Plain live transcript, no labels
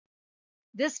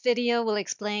This video will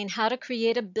explain how to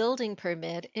create a building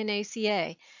permit in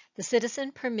ACA, the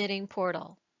Citizen Permitting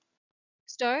Portal.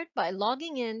 Start by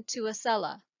logging in to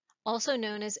Acela, also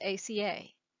known as ACA.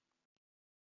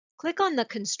 Click on the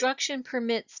Construction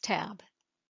Permits tab.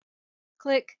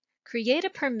 Click Create a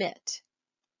Permit.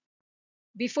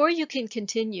 Before you can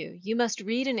continue, you must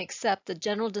read and accept the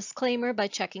general disclaimer by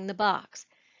checking the box.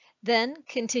 Then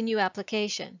Continue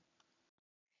Application.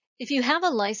 If you have a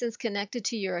license connected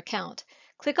to your account,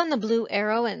 click on the blue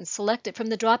arrow and select it from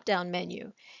the drop-down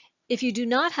menu. If you do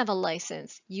not have a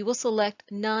license, you will select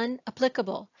None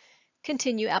Applicable.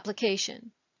 Continue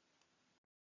Application.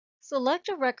 Select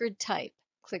a record type.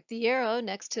 Click the arrow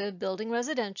next to Building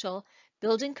Residential,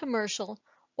 Building Commercial,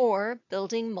 or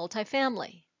Building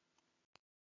Multifamily.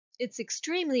 It's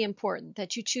extremely important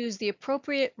that you choose the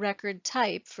appropriate record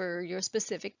type for your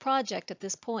specific project at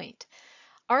this point.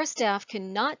 Our staff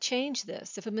cannot change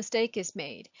this if a mistake is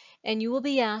made, and you will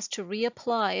be asked to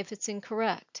reapply if it's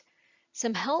incorrect.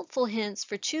 Some helpful hints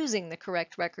for choosing the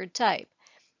correct record type.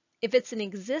 If it's an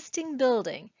existing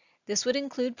building, this would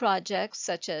include projects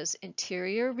such as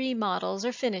interior remodels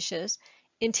or finishes,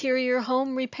 interior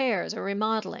home repairs or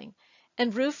remodeling,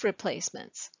 and roof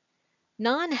replacements.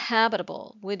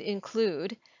 Non-habitable would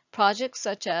include projects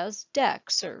such as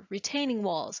decks or retaining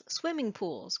walls, swimming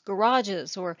pools,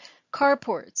 garages or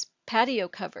carports, patio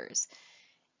covers.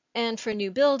 And for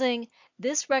new building,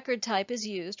 this record type is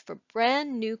used for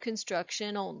brand new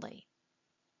construction only.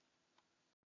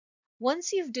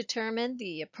 Once you've determined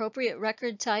the appropriate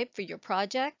record type for your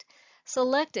project,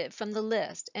 select it from the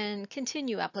list and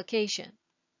continue application.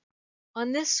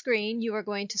 On this screen, you are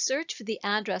going to search for the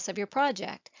address of your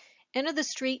project. Enter the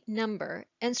street number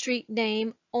and street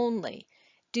name only.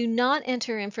 Do not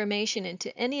enter information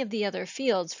into any of the other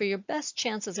fields for your best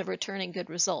chances of returning good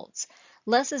results.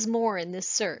 Less is more in this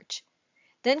search.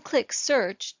 Then click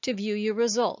Search to view your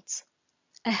results.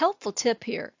 A helpful tip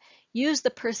here, use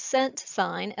the %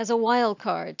 sign as a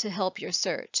wildcard to help your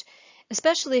search,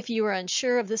 especially if you are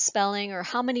unsure of the spelling or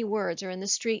how many words are in the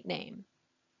street name.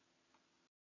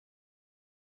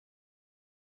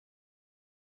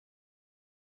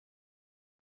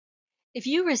 If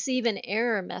you receive an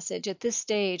error message at this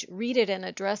stage, read it and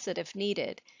address it if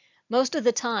needed. Most of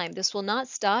the time, this will not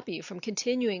stop you from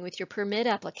continuing with your permit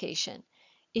application.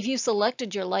 If you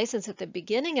selected your license at the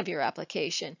beginning of your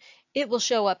application, it will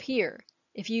show up here.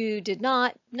 If you did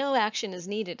not, no action is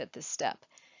needed at this step.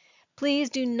 Please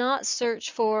do not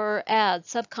search for or add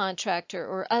subcontractor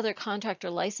or other contractor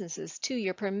licenses to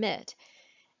your permit.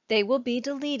 They will be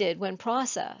deleted when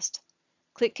processed.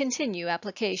 Click Continue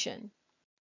Application.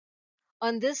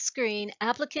 On this screen,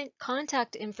 applicant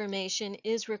contact information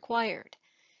is required.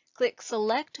 Click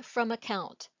Select from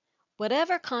Account.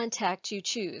 Whatever contact you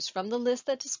choose from the list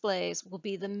that displays will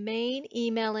be the main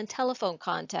email and telephone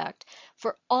contact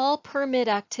for all permit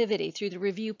activity through the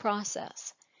review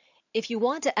process. If you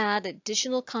want to add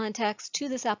additional contacts to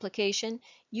this application,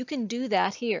 you can do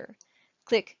that here.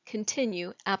 Click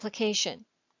Continue Application.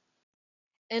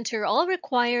 Enter all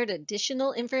required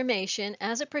additional information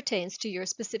as it pertains to your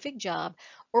specific job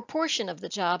or portion of the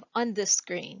job on this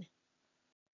screen.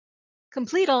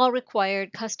 Complete all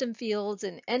required custom fields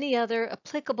and any other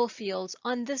applicable fields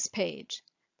on this page.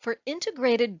 For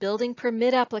integrated building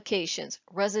permit applications,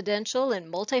 residential and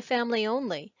multifamily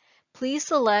only, please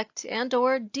select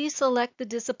and/or deselect the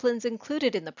disciplines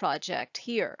included in the project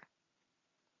here.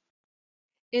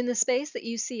 In the space that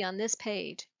you see on this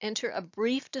page, enter a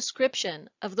brief description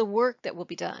of the work that will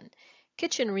be done: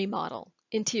 kitchen remodel,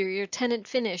 interior tenant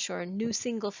finish, or a new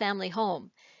single-family home.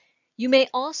 You may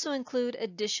also include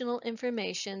additional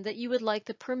information that you would like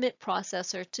the permit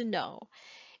processor to know.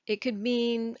 It could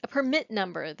mean a permit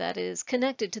number that is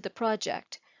connected to the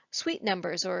project, suite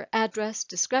numbers, or address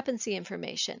discrepancy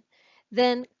information.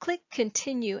 Then click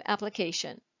Continue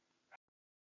Application.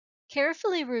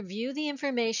 Carefully review the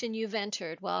information you've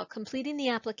entered while completing the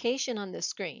application on this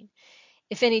screen.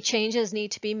 If any changes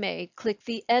need to be made, click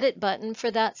the Edit button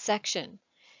for that section.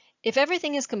 If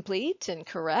everything is complete and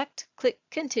correct, click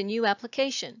Continue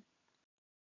Application.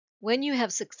 When you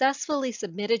have successfully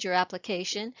submitted your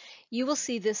application, you will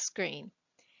see this screen.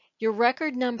 Your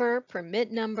record number,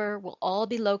 permit number will all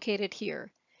be located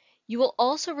here. You will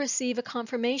also receive a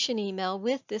confirmation email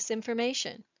with this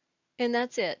information. And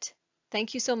that's it.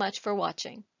 Thank you so much for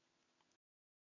watching.